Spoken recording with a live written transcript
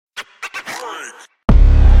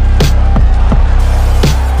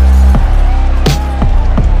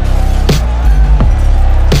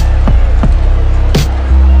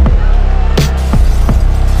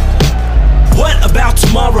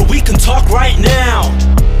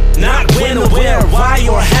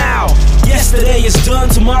Yesterday is done,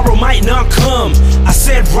 tomorrow might not come. I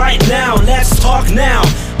said right now, let's talk now.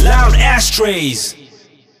 Loud ashtrays.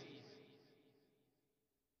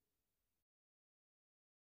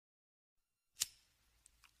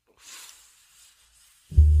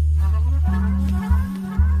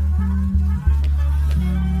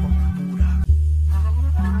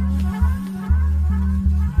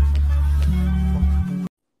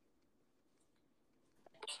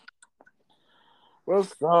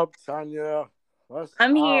 What's up, Tanya? What's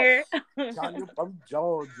I'm up? here. Tanya from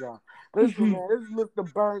Georgia. Listen, man, this is Mr.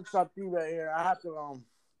 Burns Sativa here. I have to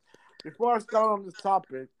before I start on this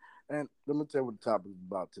topic, and let me tell you what the topic is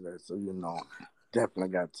about today, so you know.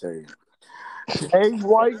 Definitely gotta tell you. Today's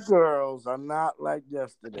white girls are not like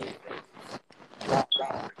yesterday.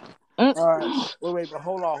 All right, wait, but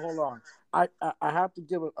hold on. I have to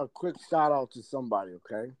give a quick shout out to somebody,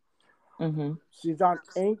 okay? Mm-hmm. She's on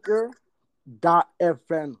Anchor.fm/Topsy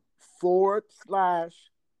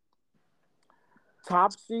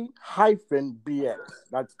 -BX.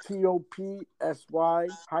 That's TOPSY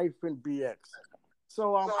 -BX.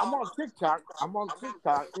 So I'm on TikTok.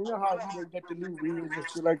 You know how you get the new reels and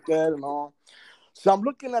shit like that and all. So I'm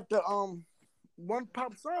looking at the one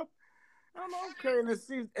pops up. I'm okay, and it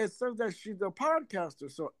says that she's a podcaster.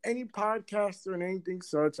 So any podcaster and anything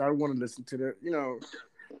such, I want to listen to their,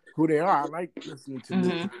 who they are. I like listening to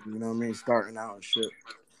them. You know what I mean? Starting out and shit.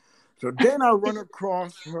 So then I run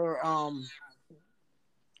across her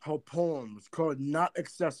poem. It's called "Not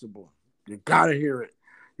Accessible." You gotta hear it.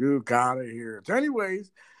 So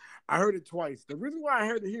anyways, I heard it twice. The reason why I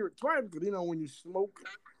had to hear it twice because when you smoke,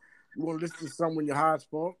 you want to listen to something when your heart's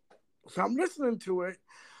full. So I'm listening to it.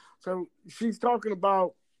 So she's talking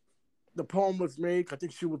about the poem was made. I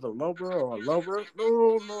think she was a lover or a lover.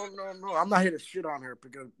 No. I'm not here to shit on her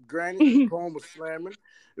because granted, the poem was slamming.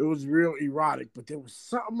 It was real erotic, but there was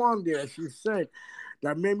something on there she said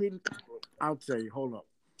that made me. I'll tell you. Hold up.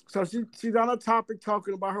 So she's on a topic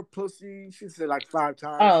talking about her pussy. She said like 5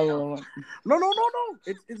 times. Oh. No.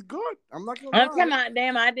 It's good. I'm not gonna I'm lie. talking about,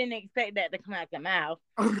 damn, I didn't expect that to come out your mouth.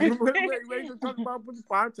 Wait to talk about pussy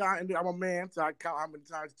 5 times, and then I'm a man, so I count how many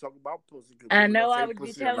times you talk about pussy. I know I would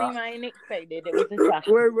be telling you I ain't expected. It was a shock.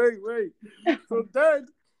 Wait. So then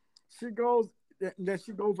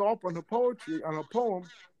she goes off on her poetry, on her poem,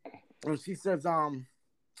 and she says,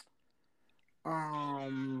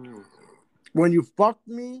 when you fuck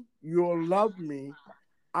me, you'll love me.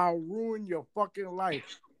 I'll ruin your fucking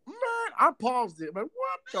life. Man, I paused it. But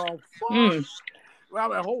what the fuck? Well, I'm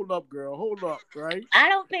like, hold up, girl. Hold up, right? I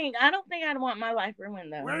don't think I'd want my life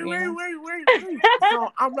ruined though. Wait.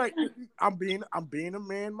 So I'm like, I'm being a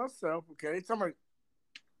man myself, okay? So I'm like,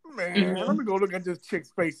 man, let me go look at this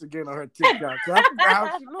chick's face again on her TikTok. So I forgot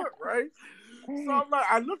how she looked, right? So I'm like,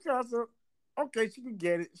 I looked at her, so okay, she can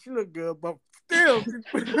get it. She look good, but still,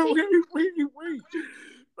 wait.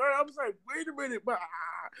 I was like, wait a minute, but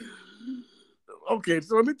okay.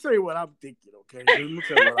 So let me tell you what I'm thinking. Okay, let me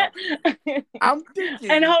tell you what I'm thinking.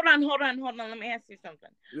 And hold on. Let me ask you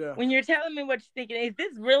something. Yeah. When you're telling me what you're thinking, is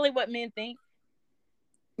this really what men think?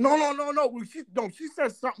 No. She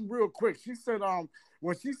said something real quick. She said,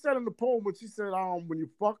 when she said in the poem, when she said, when you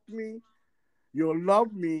fuck me, you'll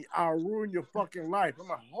love me. I'll ruin your fucking life. I'm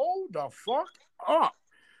like, hold the fuck up,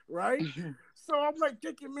 right? So I'm like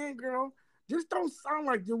thinking, man, girl, this don't sound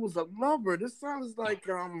like there was a lover. This sounds like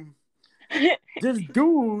this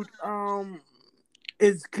dude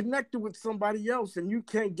is connected with somebody else, and you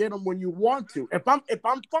can't get him when you want to. If I'm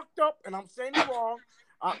fucked up and I'm saying it wrong,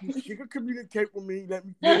 she could communicate with me. Let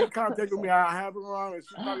me contact with me. I have it wrong, and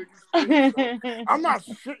she probably so I'm not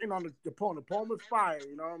shitting on the poem. The poem is fire,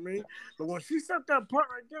 you know what I mean? But when she said that part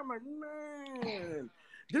right there, I'm like, man.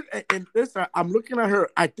 I'm looking at her.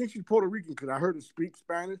 I think she's Puerto Rican because I heard her speak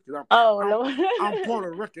Spanish. I'm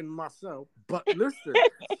Puerto Rican myself. But listen,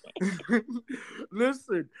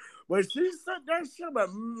 when she said that shit, I'm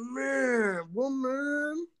like, man,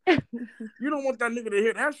 woman, you don't want that nigga to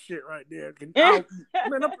hear that shit right there.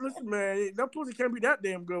 Listen, man, that pussy can't be that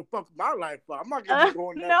damn good. Fuck my life up. I'm not gonna be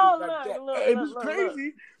going that like that. It was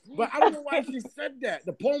crazy, but I don't know why she said that.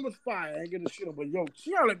 The poem was fire. I ain't gonna shit on, but yo,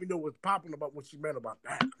 she gotta let me know what's popping about what she meant about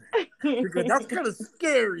that. Because that's kind of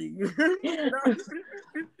scary.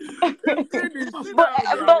 But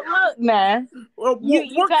look, man, well,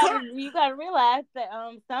 you gotta realize that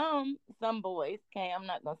some boys, okay, I'm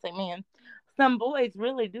not gonna say men, some boys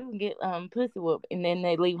really do get pussy whooped and then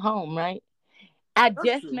they leave home, right? I think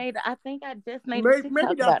I just made a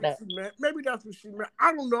TikTok about that. Maybe that's what she meant.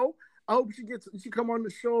 I don't know. I hope she come on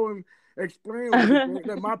the show and Explain what it is.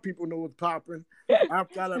 Let my people know what's popping.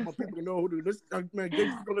 After I let my people know who to listen, man, they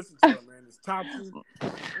just go listen to it, man. It's Topsy.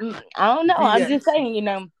 I don't know. I'm BX. just saying,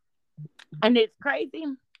 and it's crazy.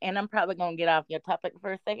 And I'm probably gonna get off your topic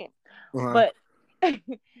for a second, Uh-huh. but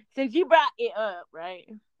since you brought it up,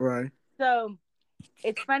 right? Right. So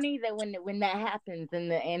it's funny that when that happens and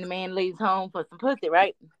the man leaves home for some pussy,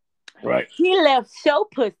 right? Right. He left show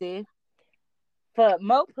pussy for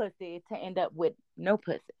more pussy to end up with no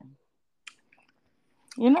pussy.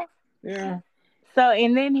 You know? Yeah. So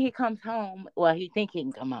and then he comes home. Well, he think he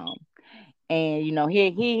can come home, and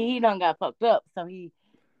he done got fucked up. So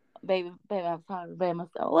baby, I'm sorry, baby. I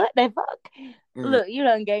said, what the fuck? Mm. Look, you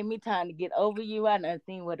done gave me time to get over you. I done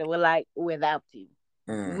seen what it was like without you,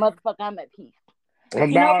 Mm. motherfucker. I'm at peace. Well,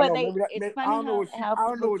 now I don't But know. it's I funny don't know how I don't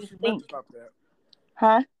know people what just she meant think, about that.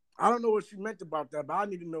 huh? I don't know what she meant about that, but I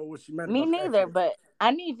need to know what she meant Me about that neither. shit. But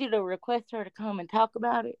I need you to request her to come and talk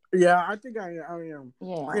about it. Yeah, I think I am.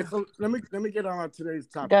 Okay, Yeah. so let me get on today's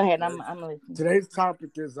topic. Go ahead. Okay? I'm listening. Today's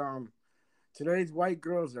topic is today's white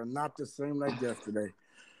girls are not the same like yesterday.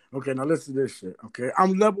 Okay, now listen to this shit. Okay,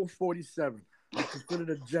 I'm level 47. I'm considered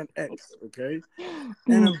a Gen X. Okay,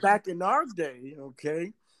 and then back in our day,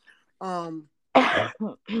 okay, um,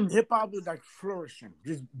 hip hop was like flourishing,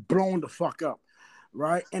 just blowing the fuck up,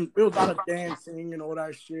 right? And it was a lot of dancing and all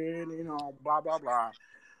that shit, blah blah blah.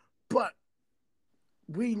 But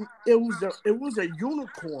it was a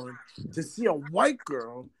unicorn to see a white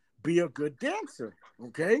girl be a good dancer.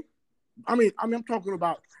 Okay, I'm talking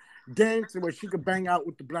about dancing where she could bang out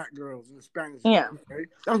with the black girls and the Spanish Yeah. girls. Okay,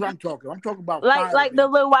 that's what I'm talking. I'm talking about Like fire like the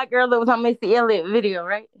dancing. little white girl that was on Missy Elliott video,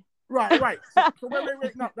 right? Right, right. So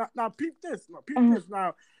wait. Now, peep this. Now, peep this.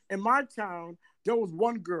 Now, in my town, there was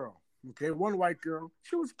one girl. Okay, one white girl.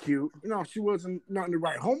 She was cute. She wasn't nothing to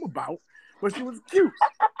write home about, but she was cute.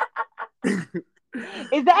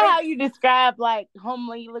 Is that how you describe like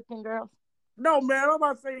homely looking girls? No, man, I'm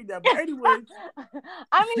not saying that. But anyway, she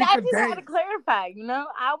I could just had to dance. clarify.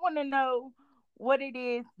 I want to know what it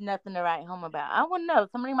is. Nothing to write home about. I want to know.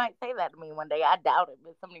 Somebody might say that to me one day. I doubt it,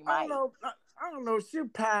 but somebody I don't might. know. I don't know. She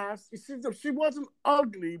passed. She wasn't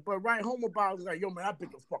ugly, but right home about was like, yo, man, that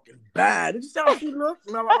bitch was fucking bad. Did you see how she looked?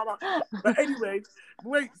 Blah, blah, blah, blah. But anyway,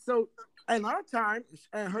 wait. So in our time,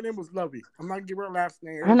 and her name was Lovey. I'm not gonna give her last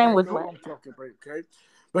name. Her name Everybody was know who what? I'm talking about, okay?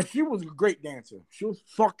 But she was a great dancer. She was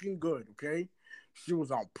fucking good, okay? She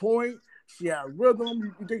was on point. She had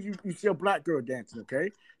rhythm. You think you see a black girl dancing,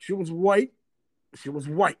 okay? She was white. She was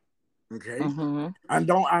white. Okay, Mm-hmm. I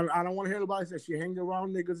don't want to hear nobody say she hanged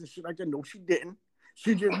around niggas and shit like that. No, she didn't.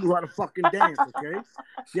 She just knew how to fucking dance. Okay,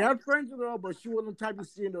 she had friends with her, but she wasn't the type you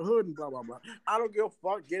see in the hood and blah blah blah. I don't give a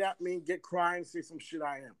fuck. Get at me, get crying, say some shit.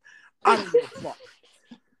 I am. I don't give a fuck.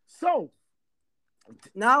 So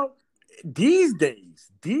now these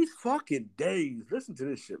fucking days, listen to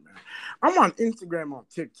this shit, man. I'm on Instagram, on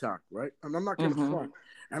TikTok, right? And I'm not gonna Mm-hmm. front.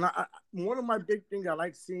 And one of my big things I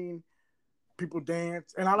like seeing people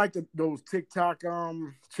dance, and I like those TikTok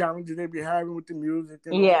challenges they be having with the music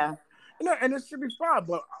and all. Yeah. And it should be fine.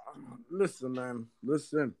 But listen, man,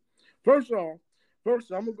 listen. First of all, I'm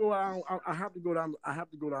gonna go down. I have to go down. I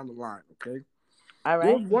have to go down the line. Okay. All There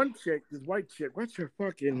right. was one chick, this white chick. What's her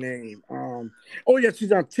fucking name? Oh yeah,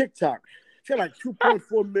 she's on TikTok. She had like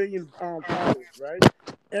 2.4 million followers, right?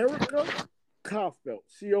 Erica Coffelt,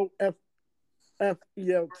 Coffelt.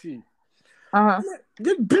 Uh-huh.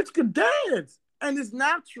 This bitch can dance, and it's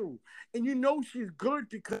natural, and she's good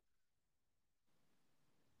because.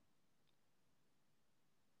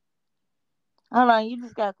 Hold on, you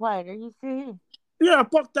just got quiet. Are you serious? Yeah,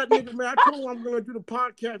 fuck that nigga, man. I told him I'm gonna do the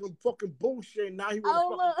podcast and fucking bullshit, and now he wanna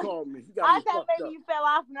Oh fucking look, call me. He got I me thought fucked maybe up. you fell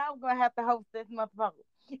off, and I was gonna have to host this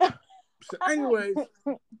motherfucker. So, anyways,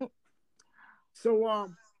 so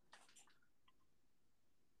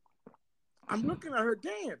I'm looking at her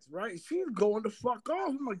dance, right? She's going the fuck off.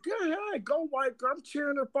 I'm like, yeah, go white girl. I'm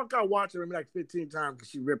cheering her fuck out, watching her like 15 times because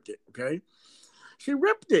she ripped it. Okay, she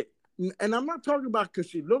ripped it, and I'm not talking about because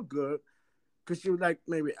she looked good. Because she was like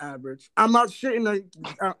maybe average. I'm not shitting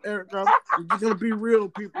on Erica. We're just gonna be real,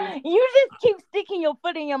 people. You just keep sticking your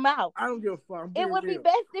foot in your mouth. I don't give a fuck. I'm It being would be real.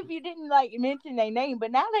 best if you didn't mention their name,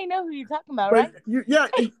 but now they know who you're talking about, But right? you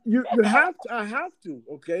have to. I have to.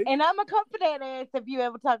 Okay. And I'm gonna come for that ass if you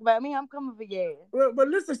ever talk about me. I'm coming for your ass. But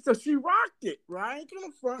listen, so she rocked it, right? I ain't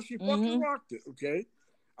gonna front. She fucking Mm-hmm. rocked it. Okay.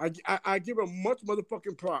 I give her much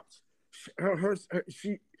motherfucking props.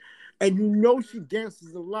 She, and she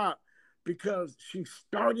dances a lot. Because she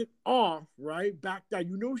started off right back then.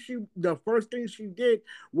 The first thing she did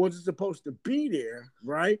wasn't supposed to be there,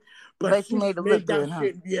 right? But She she made it look made that good, huh?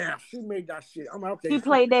 shit. Yeah, she made that shit. I'm like, okay. She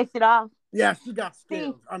played that shit off. Yeah, she got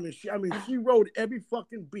See, skills. She wrote every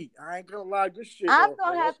fucking beat. I ain't gonna lie, this shit. I'm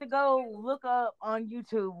gonna have to go look up on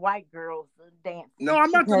YouTube white girls No, dancing I'm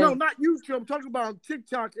not. because No, not YouTube. I'm talking about on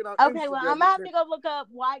TikTok and on okay, well I'm Instagram. gonna have to go look up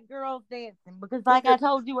white girls dancing because like Okay. I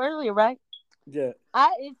told you earlier, right? Yeah.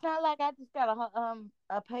 It's not like I just got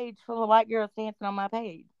a page full of white girls dancing on my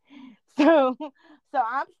page. So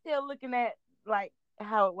I'm still looking at like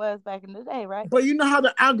how it was back in the day, right? But you know how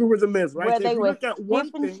the algorithm is, right? Where So if they you was look at one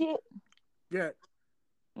skipping thing, shit. yeah,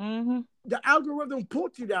 Mhm. the algorithm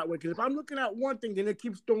puts you that way. Because if I'm looking at one thing, then it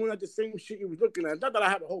keeps throwing at the same shit you was looking at. Not that I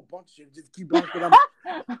have a whole bunch of shit, just keep on because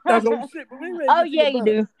that's old shit. But anyway, it Oh gets yeah, even you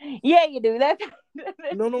better. do. Yeah, you do. That's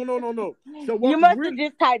No. So you what must have really?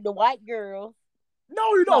 just typed the white girls.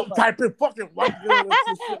 No, you Pop don't up. type in fucking white girl and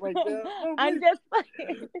some shit like that. No, I'm wait, just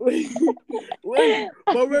playing. wait.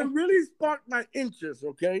 But what really sparked my interest,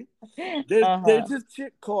 okay? There's Uh-huh. this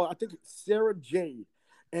chick called, I think it's Sarah Jade,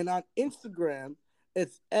 and on Instagram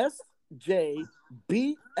it's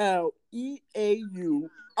SJBLEAU_.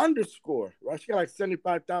 Right? She got like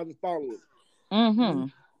 75,000 followers. Mm-hmm.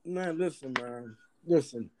 Man, man.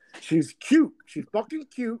 Listen. She's cute. She's fucking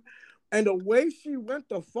cute. And the way she went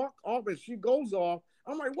the fuck off and she goes off,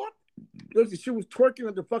 I'm like, what? Listen, she was twerking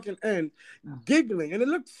at the fucking end, giggling, and it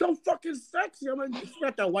looked so fucking sexy. I'm like, she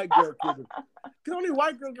got that white girl giggle. Because only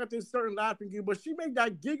white girls got this certain laughing giggle, but she made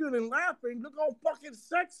that giggling and laughing look all fucking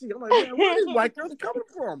sexy. I'm like, man, where are these white girls coming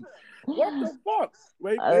from? What the fuck?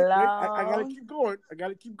 Wait. I gotta Hello. keep going. Okay,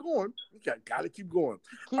 I gotta keep going.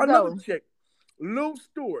 Keep Another going. chick, Lil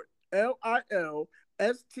Stewart,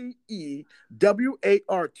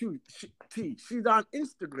 LILSTEWAR2T. She's on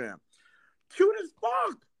Instagram. Cute as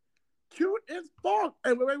fuck. Cute as fuck.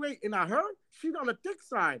 And wait. And I heard she's on the thick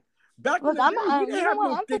side. Back in Look, the day, we you didn't know have what?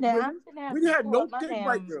 no thick I'm women. gonna have We to had pull up no my thick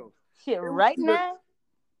white damn girls. shit It was right either, now.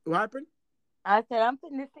 what happened? I said I'm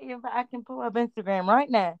finna see if I can pull up Instagram right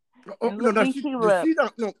now Oh, and no, look no, these people up she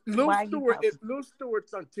don't, no, while you talking. Lil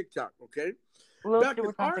Stewart's on TikTok, okay? Little Back in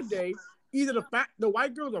Stewart our something. day, either the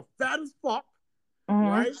white girls are fat as fuck, Mm-hmm.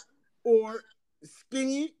 right? Or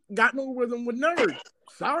skinny, got no rhythm with nerds.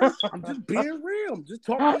 Sorry, I'm just being real. I'm just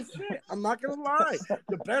talking shit. I'm not gonna lie.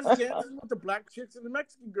 The best dancers with the black chicks and the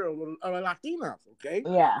Mexican girls or the Latinas, okay?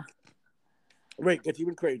 Yeah. Wait, gets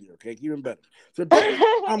even crazier, okay? Even better. So then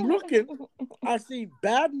I'm looking, I see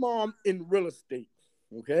Bad Mom in Real Estate,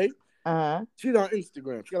 okay? Uh-huh. She's on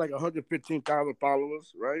Instagram. She got like 115,000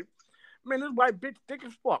 followers, right? Man, this white bitch thick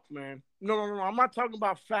as fuck, man. No. I'm not talking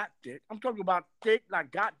about fat dick. I'm talking about thick,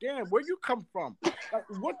 like, goddamn, where you come from? Like,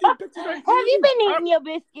 what these bitches are Have you eating? been eating your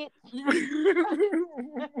biscuits?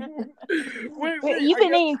 Wait. You've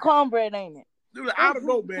been eating cornbread, ain't it? Dude, I don't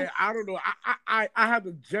know, man. I don't know. I have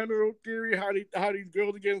a general theory how these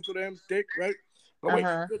girls are getting so damn thick, right? But wait,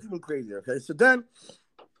 Uh-huh. it's even crazier. Okay, so then,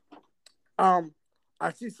 I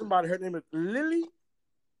see somebody. Her name is Lily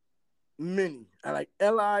Minnie. I like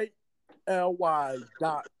LILY.MINIL.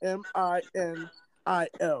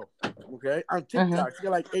 Okay, on Uh-huh. TikTok, she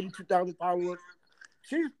got like 82,000 followers.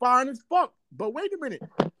 She's fine as fuck. But wait a minute,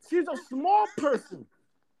 she's a small person.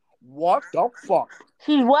 What the fuck?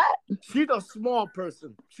 She's what? She's a small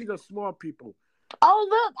person. She's a small people. Oh,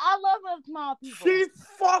 look, I love those small people. She's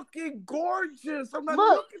fucking gorgeous. I'm like,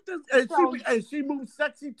 Look look at this. And so, she moves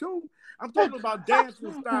sexy too. I'm talking about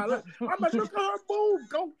dancing style. I'm like, look at her move.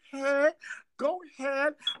 Go ahead.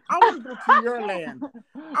 I want to go to your land.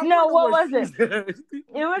 I no, wonder what was what it?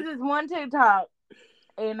 It was this one TikTok,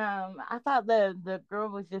 and I thought the girl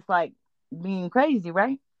was just like being crazy,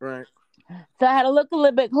 right? Right. So I had to look a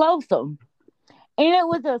little bit closer, and it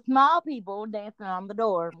was the small people dancing on the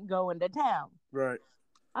door going to town. Right.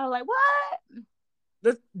 I was like, what?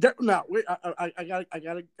 Now, wait, I want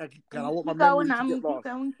my Keep memory going. to I'm get gonna lost.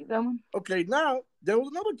 keep going. Okay, now there was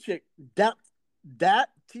another chick that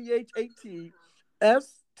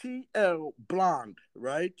THATSTL blonde,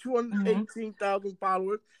 right? 218,000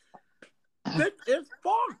 followers. Thick as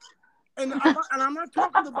fuck. And I'm not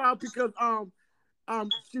talking about because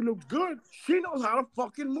she looks good. She knows how to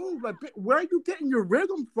fucking move. Like, where are you getting your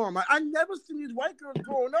rhythm from? I never seen these white girls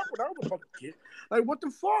growing up when I was a fucking kid. Like, what the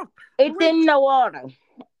fuck? It's in the water.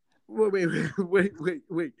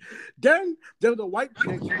 Wait. Then there was a white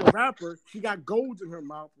chick. She's a rapper. She got golds in her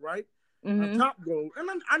mouth, right? A top gold. And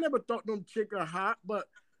then I never thought them chick are hot, but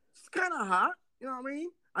she's kind of hot. You know what I mean?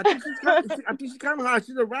 I think she's kind of hot.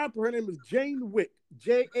 She's a rapper. Her name is Jane Wick.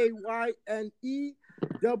 JAYNEWYK. I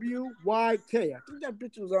think that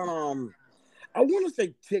bitch was on. I want to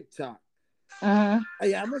say TikTok. Uh-huh.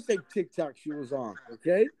 Yeah, I'm gonna say TikTok. She was on.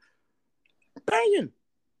 Okay, banging.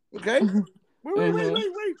 Okay. Wait.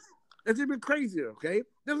 It's even crazier. Okay,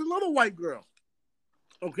 there's another white girl.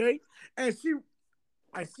 Okay, and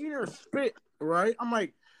I seen her spit. Right, I'm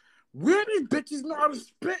like, where these bitches know how to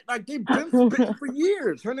spit? Like they've been spitting for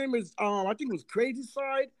years. Her name is I think it was Crazy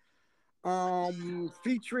Side,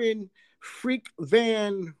 featuring Freak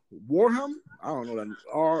Van Warham. I don't know that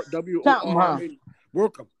Something, RWOR huh?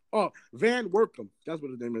 Workham. Oh, Van Workham. That's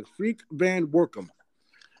what his name is. Freak Van Workham.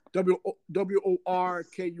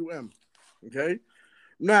 WORKUM. Okay.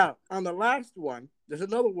 Now on the last one, there's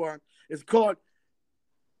another one. It's called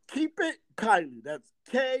Keep It Kylie. That's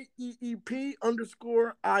KEEP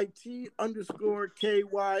underscore IT underscore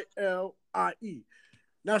KYLIE.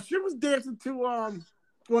 Now she was dancing to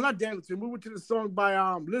well not dancing to moving to the song by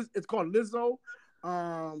Liz, it's called Lizzo.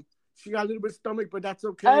 She got a little bit of stomach, but that's Oh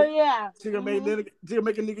okay. yeah. She gonna make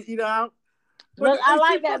a nigga eat her out. But Look, I she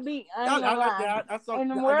like put that beat. I ain't I gonna like lie. that. And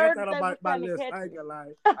the I got words that on they was my kind of list. I ain't catchy. gonna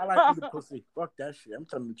lie. I like eating pussy. Fuck that shit. I'm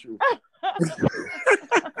telling the truth.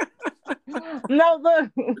 No, look.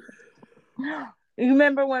 You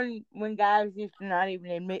remember when guys used to not even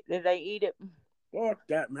admit that they eat it, Fuck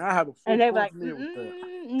that, man. I have a full and they were course like, meal with that.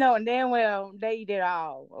 no, and then well they eat it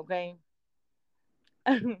all, okay,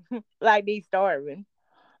 like they starving.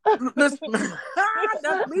 Listen,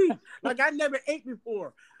 that's me. Like I never ate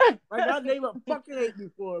before. Like I never fucking ate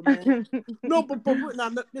before, man. No, but now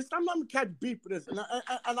this I'm not gonna catch beef for this, and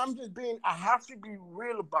I'm just being. I have to be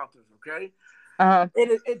real about this, okay? Uh-huh.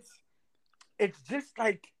 It's just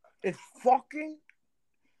like it's fucking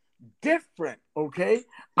different, okay?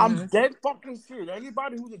 I'm Hmm. dead fucking serious.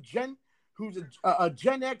 Anybody who's a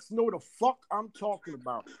Gen X know the fuck I'm talking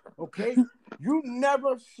about, okay? You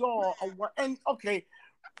never saw and okay,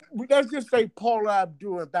 let's just say Paula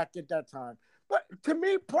Abdul back at that time. But to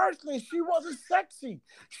me personally, she wasn't sexy.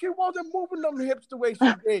 She wasn't moving them hips the way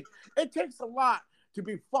she did. It takes a lot to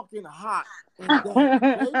be fucking hot and dance,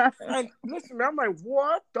 okay? And listen, man, I'm like,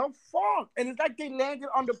 what the fuck? And it's like they landed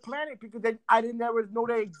on the planet because I didn't ever know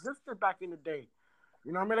they existed back in the day.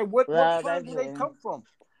 You know what I mean? Like, what Well, planet that's do they it. come from?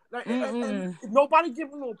 Like, and Mm-mm. nobody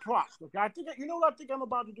give them no props. Okay, I think you know what I think I'm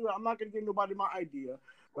about to do. I'm not gonna give nobody my idea,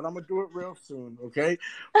 but I'm gonna do it real soon. Okay,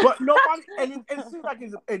 but nobody, and it seems like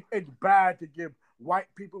it's bad to give white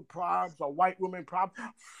people props or white women props.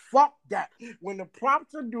 Fuck that. When the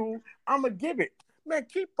props are due, I'm gonna give it. Man,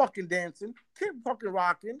 keep fucking dancing, keep fucking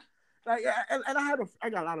rocking. Like, and I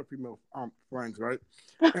got a lot of female friends, right?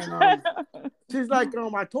 And she's like,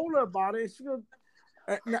 I told her about it. And she goes,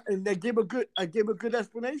 and they give a good, I give a good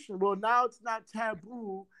explanation. Well, now it's not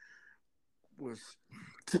taboo was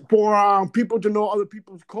for people to know other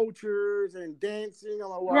people's cultures and dancing. I'm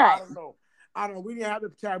like, well, I Right. don't know. I don't know. We didn't have the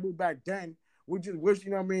taboo back then. We just wish,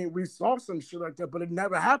 you know what I mean, we saw some shit like that, but it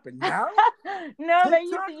never happened. Now, No, they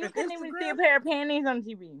used to. TikTok You and couldn't even see a Instagram, pair of panties on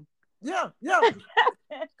TV. yeah, yeah.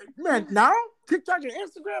 Man, now TikTok and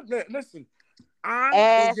Instagram, man, listen, I don't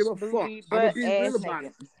Ass, give a fuck. booty, I'm gonna butt, be ass real about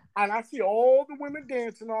naked. it. And I see all the women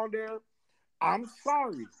dancing on there. I'm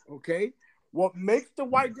sorry, okay? What makes the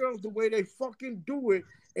white girls the way they fucking do it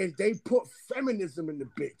is they put feminism in the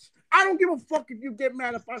bitch. I don't give a fuck if you get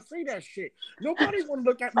mad if I say that shit. Nobody want to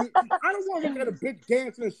look at me. I don't want to look at a bitch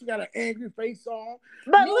dancing and she got an angry face on.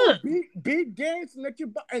 But No, look, be dancing at your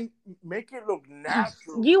and make it look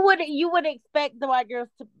natural. you would expect the white girls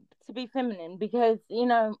to be feminine because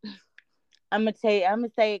I'm gonna tell you, I'm gonna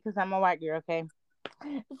say it because I'm a white girl, okay?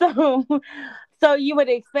 So, so you would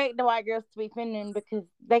expect the white girls to be feminine because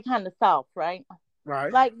they kind of soft, right?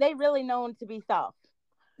 Right? Like they really known to be soft.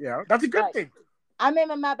 Yeah, that's a good Like thing. I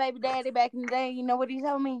remember my baby daddy back in the day. You know what he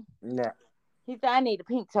told me? Yeah. He said, "I need a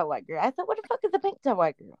pink toe white girl." I said, "What the fuck is a pink toe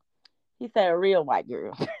white girl?" He said, "A real white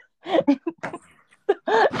girl."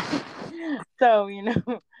 So And,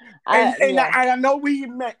 I and, I, yeah. and I know what he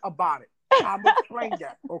meant about it. I'm gonna explain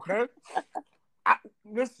that, okay?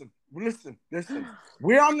 Listen.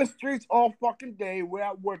 We're on the streets all fucking day. We're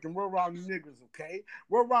at work and we're around niggas, okay?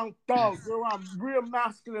 We're around thugs. We're around real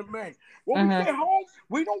masculine men. When we Hmm. get home,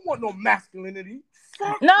 we don't want no masculinity.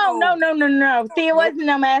 Fuck No, no, no. no, no, no. See, it Nope. wasn't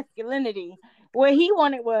no masculinity. What he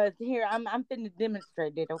wanted was here. I'm finna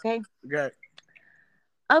demonstrate it. Okay. Okay.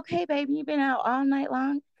 Okay, baby, you've been out all night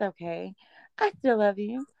long. It's okay. I still love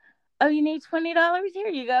you. Oh, you need $20? Here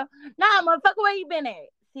you go. Nah, motherfucker, where you been at?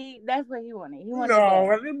 See, that's what he wanted. He wanted No,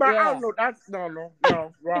 that. I Yeah. don't know. That's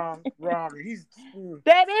no, wrong. He's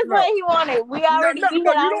That is what no. he wanted. No, no, We no, had you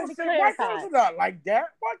don't already say white girls clarified. are not like that.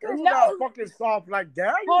 White girls are not No, fucking soft like that.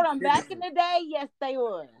 Are hold you on. kidding Back in me? the day, yes, they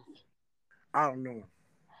was. I don't know.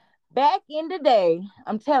 Back in the day,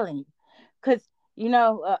 I'm telling you, cause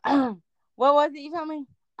what was it you told me?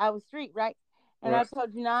 I was street, right? And I What?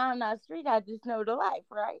 told you, no, I'm not street. I just know the life,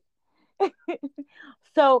 right?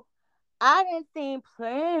 So I done seen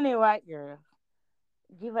plenty white girls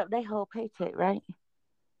give up their whole paycheck, right?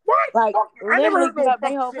 What? Like Fuck, I never literally heard give no up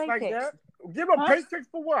their fuck whole shit like paycheck. that. Give a Huh? paycheck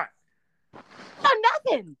for what? For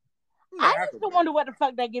nothing. Man, I that's used to okay. wonder what the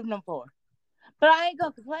fuck they giving them for. But I ain't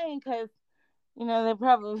gonna complain because, they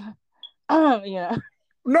probably, you know.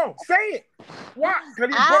 No, say it. Why? Because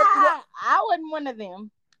he brought you up. I wasn't one of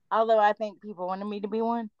them. Although I think people wanted me to be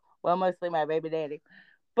one. Well, mostly my baby daddy.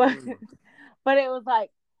 But Mm. but it was like,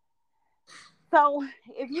 so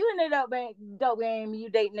if you ended up back dope game, you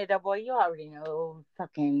dating a dope boy, you already know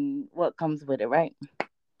fucking what comes with it, right?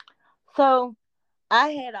 So I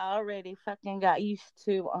had already fucking got used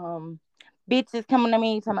to bitches coming to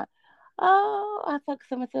me talking about, oh, I fucked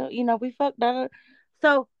so and so, we fucked her.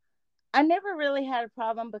 So I never really had a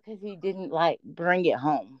problem because he didn't like bring it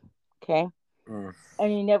home. Okay. Mm.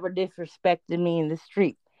 And he never disrespected me in the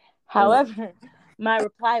street. Mm. However, my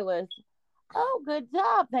reply was, oh, good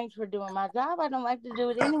job. Thanks for doing my job. I don't like to do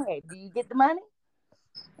it anyway. Do you get the money?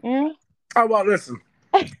 Yeah. Oh, well, listen.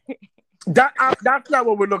 That's not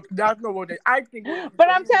what we're looking. That's not what they. I think what But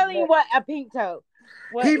he I'm telling you what a pink toe,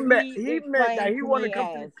 what he he meant that explained he to wanted to me come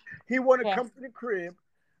to as. he wanted to Okay. come to the crib,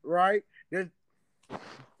 right? There's,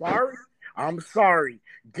 sorry, I'm sorry.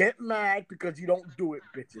 Get mad because you don't do it,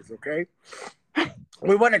 bitches. Okay.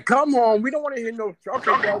 We want to come home. We don't want to hear no.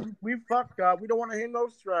 Okay, yeah, we fucked up. We don't want to hear no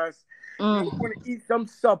stress. You know, we Mm. want to eat some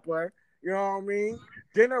supper. You know what I mean?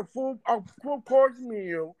 Dinner, full course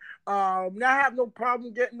meal. Not have no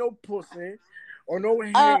problem getting no pussy or no Uh,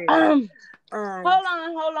 head. hold Um,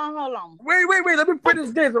 on. wait. Let me finish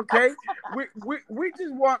this, okay? We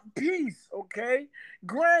just want peace, okay?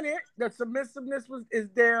 Granted, the submissiveness is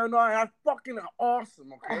there and all. That's fucking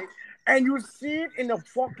awesome, okay? And you see it in the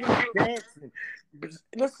fucking dancing.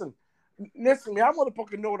 Listen, listen, man. I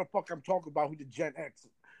motherfucking know what the fuck I'm talking about. Who the Gen X?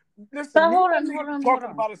 So Listen, me hold and on, my hold niggas on, be hold talking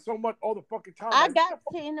on. about it so much all the fucking time. I Like, got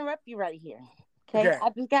to interrupt you right here. Okay, yeah, I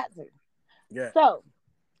just got to. yeah, So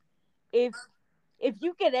if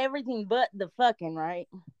you get everything but the fucking right,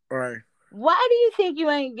 all right. why do you think you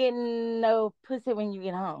ain't getting no pussy when you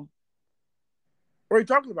get home? What are you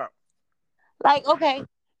talking about? Like, okay,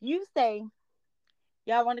 you say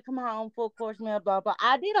y'all want to come home, full course meal, blah blah.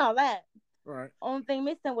 I did all that. All right, Only thing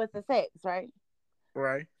missing was the sex, right? all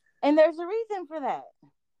right. And there's a reason for that.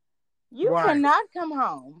 You Why? cannot come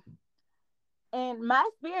home, and my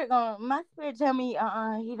spirit tell me,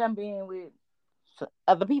 he done been with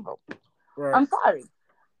other people. Right. I'm sorry,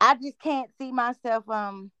 I just can't see myself.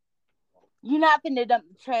 You're not finna dump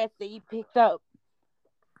the trash that you picked up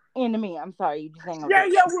into me. I'm sorry, you just ain't gonna do Yeah,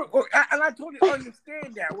 it. yeah, and I totally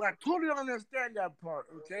understand that. Well, I totally understand that part,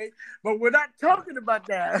 okay? But we're not talking about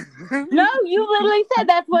that. No, you literally said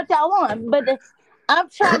that's what y'all want, but I'm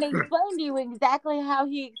trying to explain to you exactly how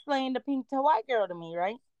he explained the pink to white girl to me,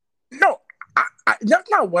 right? No, that's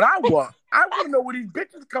not what I want. I want to know where these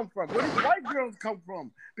bitches come from, where these white girls come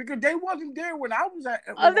from, because they wasn't there when I was at.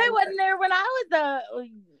 Oh, they wasn't there when I was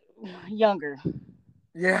younger.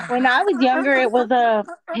 Yeah. When I was younger, it was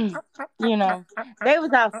they was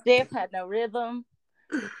all stiff, had no rhythm.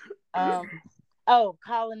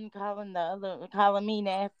 Calling me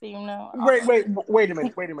nasty, Wait a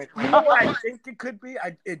minute. You know what I think it could be?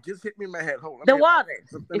 It just hit me in my head. Hold on, The water.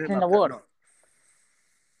 something It's hit in my the pet. water.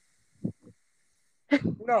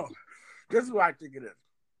 No, this is what I think it is.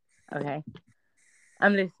 Okay,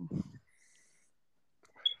 I'm listening.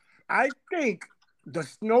 I think the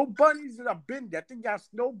snow bunnies that have been there, I think y'all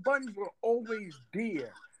snow bunnies were always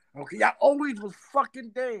there. Okay, y'all always was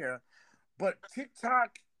fucking there. But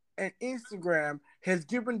TikTok and Instagram has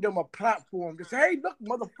given them a platform to say, hey, look,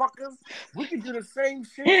 motherfuckers, we can do the same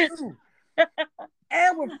shit too.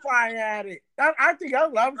 And we're fine at it. I think I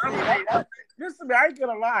love saying that. Listen, man, I ain't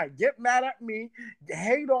gonna lie. Get mad at me,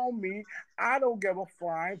 hate on me. I don't give a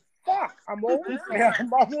flying fuck. I'm always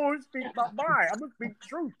speak my mind. I'm gonna speak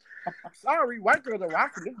truth. Sorry, white girls are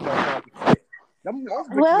rocking this motherfucking shit. Them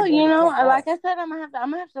bitches Well, are going the fuck like off. I said, I'm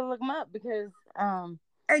gonna have to look them up because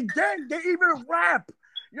And then they even rap.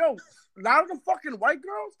 Yo, a lot of the fucking white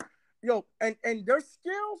girls, yo, and their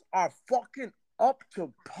skills are fucking up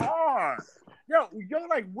to par. Yo, you're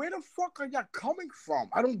like, where the fuck are y'all coming from?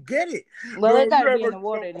 I don't get it. well, No, they you gotta be in ever, the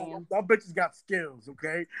water then. my bitches got skills,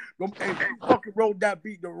 okay? And she fucking wrote that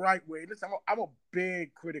beat the right way. Listen, I'm a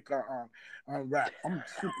big critic on rap. I'm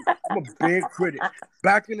a big critic.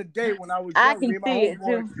 Back in the day when I was I young, me can and my see it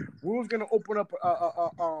homeboys, too. we was gonna open up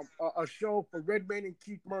a show for Redmayne and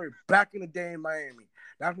Keith Murray back in the day in Miami.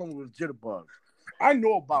 That's when it was Jitterbugs. I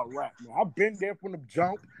know about rap, man. I've been there from the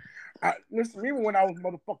jump. Listen, even when I was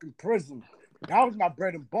motherfucking prison, that was my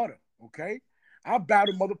bread and butter, okay? I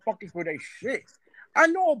battled motherfuckers for their shit. I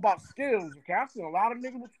know about skills, okay? I've seen a lot of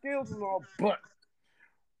niggas with skills and all, but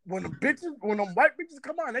when them white bitches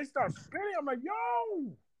come on, they start spinning. I'm like,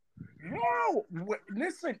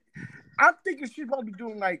 listen, I'm thinking she's supposed to be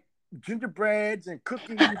doing like gingerbreads and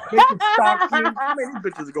cookies, making stockings. Man, these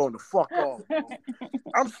bitches are going to fuck off, bro.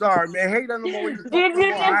 I'm sorry, man. Hate on them always fuck Did them you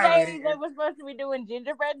more. just I ain't say they hating. were supposed to be doing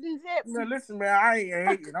gingerbread and shit? Man, listen, man. I ain't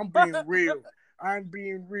hating. I'm being real. I'm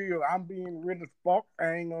being real. I'm being real as fuck.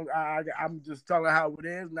 I ain't gonna. I'm just telling how it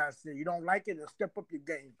is. And I say you don't like it, then step up your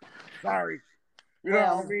game. Sorry. You know what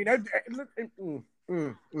I Well, mean?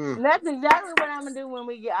 that's exactly what I'm gonna do when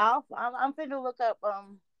we get off. I'm finna look up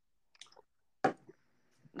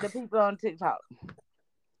the people on TikTok.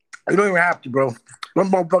 You don't even have to, bro. One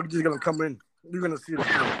motherfucker just gonna come in. You're gonna see the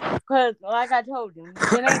shit. Cause like I told you,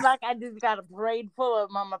 it ain't like I just got a parade full of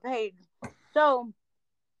them on my page. So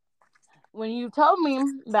when you told me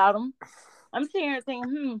about them, I'm sitting here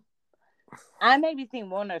thinking, I maybe seen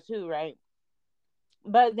one or two, right?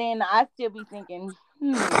 But then I still be thinking,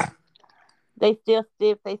 they still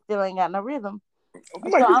stiff, they still ain't got no rhythm.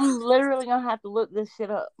 So I'm literally gonna have to look this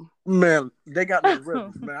shit up. Man, they got no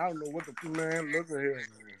rhythms, man. I don't know what the man. Look at here, man.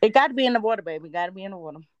 It got to be in the water, baby. Got to be in the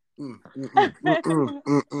water. No,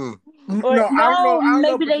 Or I don't know. no, I don't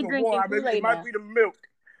know if maybe it's they the water. drinking Maybe it Kool-Aid might now. be the milk.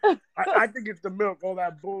 I think it's the milk. All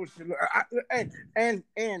that bullshit. And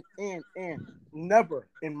never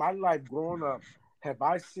in my life growing up have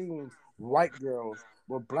I seen white girls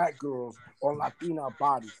with black girls or Latina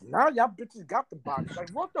bodies. Now y'all bitches got the bodies. Like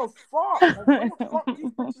what the fuck? Like where the fuck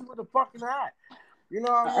these bitches with the fucking hat? You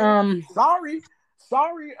know what I mean? um,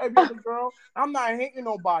 Sorry, every other girl. I'm not hating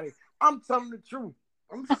nobody. I'm telling the truth.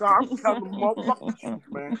 I'm sorry. I'm telling the motherfucking truth,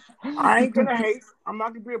 man. I ain't gonna hate. I'm not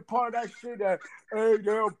gonna be a part of that shit that hey,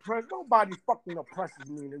 they're oppressed. Nobody fucking oppresses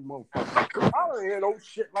me in this motherfucker. I don't hear no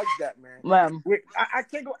shit like that, man. well, I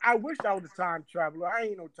can't go. I wish I was a time traveler. I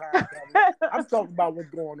ain't no time traveler. I'm talking about what's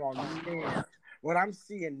going on now. What I'm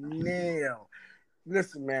seeing now.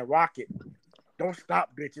 Listen, man, rock it. Don't stop,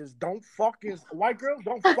 bitches. Don't fucking white girls.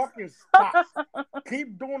 Don't fucking stop.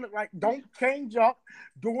 Keep doing it like. Don't change up.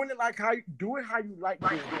 Doing it like how you do it. How you like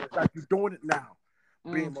doing it. Like you're doing it now.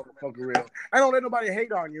 Being motherfucking real. I don't let nobody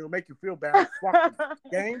hate on you and make you feel bad. Fuck them.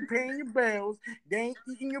 They ain't paying your bills. They ain't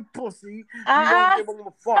eating your pussy. You don't give them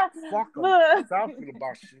a fuck. Fuck them. That's how I feel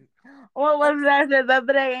about shit. What was it I said the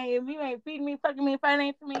other day? If you ain't feeding me, fucking me,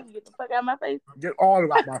 financing me, get the fuck out of my face. Get all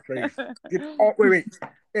about my face. Get all. Wait.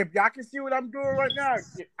 If y'all can see what I'm doing right now,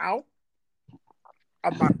 get out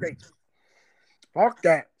of my face. Fuck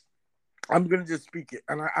that. I'm gonna just speak it,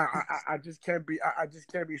 and I just can't be. I just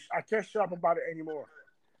can't be. I can't shut up about it anymore.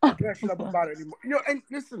 I can't shut up about it anymore. You know, and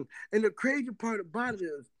listen. And the crazy part about it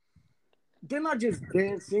is, they're not just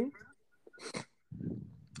dancing.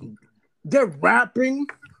 They're rapping.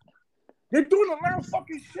 They're doing a lot of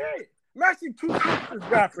fucking shit. I'm actually two sisters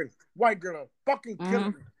rapping. White girl, fucking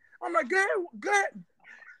killing me. I'm like,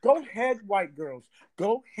 go ahead, white girls.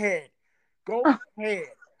 Go ahead.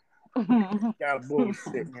 Got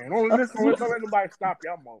bullshit, man. Don't listen. Don't let nobody stop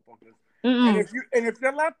y'all motherfuckers. And if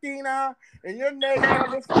you're Latina and you're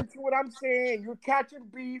negative, listening to what I'm saying, you're catching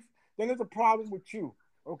beef, then there's a problem with you.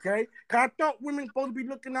 Okay? Cause I thought women supposed to be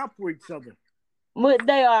looking out for each other. Well,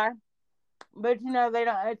 they are, but they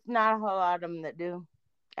don't. It's not a whole lot of them that do,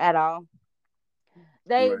 at all.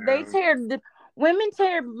 They women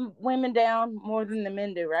tear women down more than the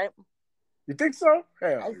men do, right? You think so?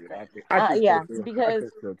 Hell yeah, I think yeah, so too. because I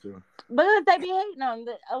think so too. they be hating on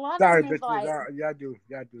a lot Sorry, of them. bitches. Like, Yeah, I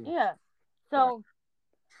do. yeah. So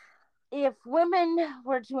if women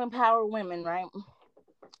were to empower women, right,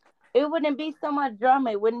 it wouldn't be so much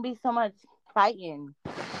drama. It wouldn't be so much fighting.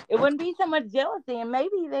 It wouldn't be so much jealousy, and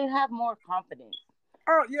maybe they'd have more confidence.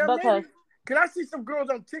 Oh yeah, Because maybe. Can I see some girls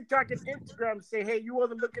on TikTok and Instagram say, "Hey, you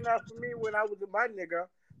wasn't looking out for me when I was with my nigga"?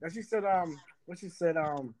 And she said, what she said,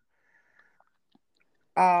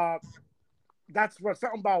 that's what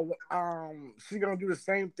something about, she gonna do the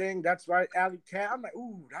same thing. That's right, Alley Cat. I'm like,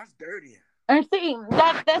 ooh, that's dirty. and see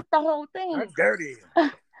that's the whole thing. That's dirty.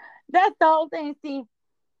 That's the whole thing. See,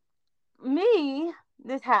 me,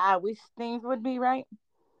 this is how I wish things would be, right?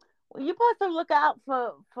 Well, you're supposed to look out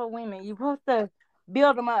for women. You're supposed to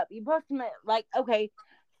build them up. You're supposed to like, okay,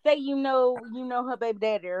 say her baby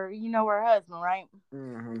daddy or her husband, right?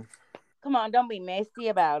 Mm-hmm. Come on, don't be messy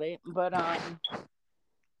about it, but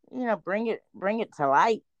bring it to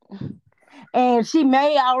light. And she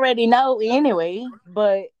may already know anyway,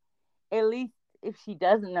 but at least if she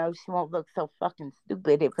doesn't know, she won't look so fucking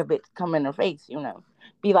stupid if a bitch come in her face,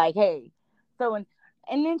 Be like, hey. So, and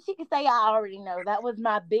then she can say, I already know. That was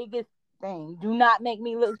my biggest thing. Do not make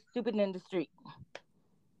me look stupid in the street.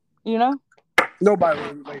 Nobody want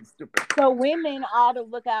to be made stupid. So women ought to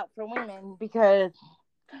look out for women because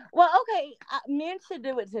Well, okay, men should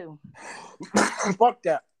do it too. Fuck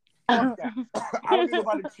that. Fuck that. I don't need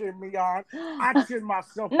nobody to cheer me on. I cheer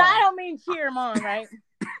myself No, on. I don't mean cheer them on, right?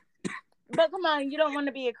 But come on, you don't want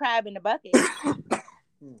to be a crab in the bucket.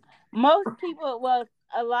 Most people, well,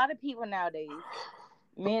 a lot of people nowadays,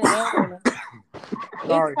 men and women,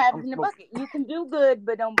 it's crabs in the bucket. You can do good,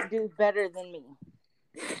 but don't do better than me.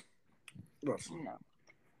 Listen, You know.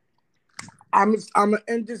 I'm gonna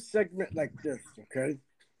end this segment like this, okay?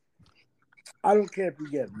 I don't care if you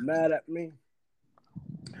get mad at me.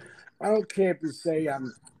 I don't care if you say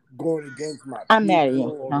I'm going against my I'm mad at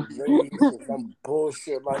people you. or the race or some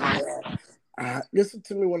bullshit like that. Listen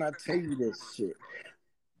to me when I tell you this shit.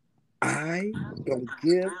 I don't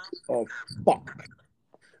give a fuck.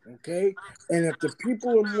 Okay? And if the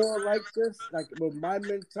people are more like this, like with my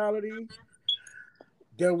mentality,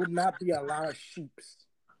 there would not be a lot of sheeps.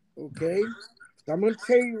 Okay? So I'm gonna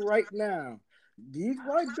tell you right now, these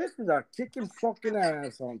white bitches are kicking fucking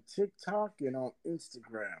ass on TikTok and on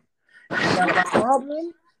Instagram. You got a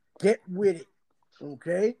problem? Get with it.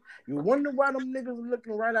 Okay? You wonder why them niggas are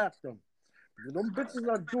looking right at them. Because them bitches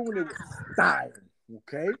are doing it with style.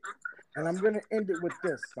 Okay? And I'm gonna end it with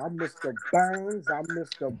this. I'm Mr. Burns. I'm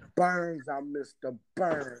Mr. Burns. I'm Mr.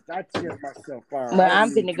 Burns. I cheer myself on. Well,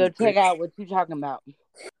 I'm finna go check out what you talking about.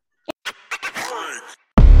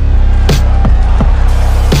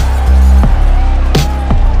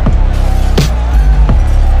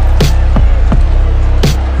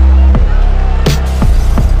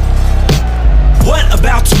 What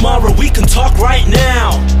about tomorrow? We can talk right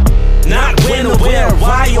now. Not when or where,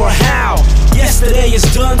 why or how. Yesterday is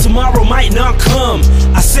done, tomorrow might not come.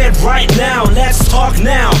 I said right now, let's talk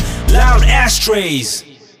now. Loud ashtrays.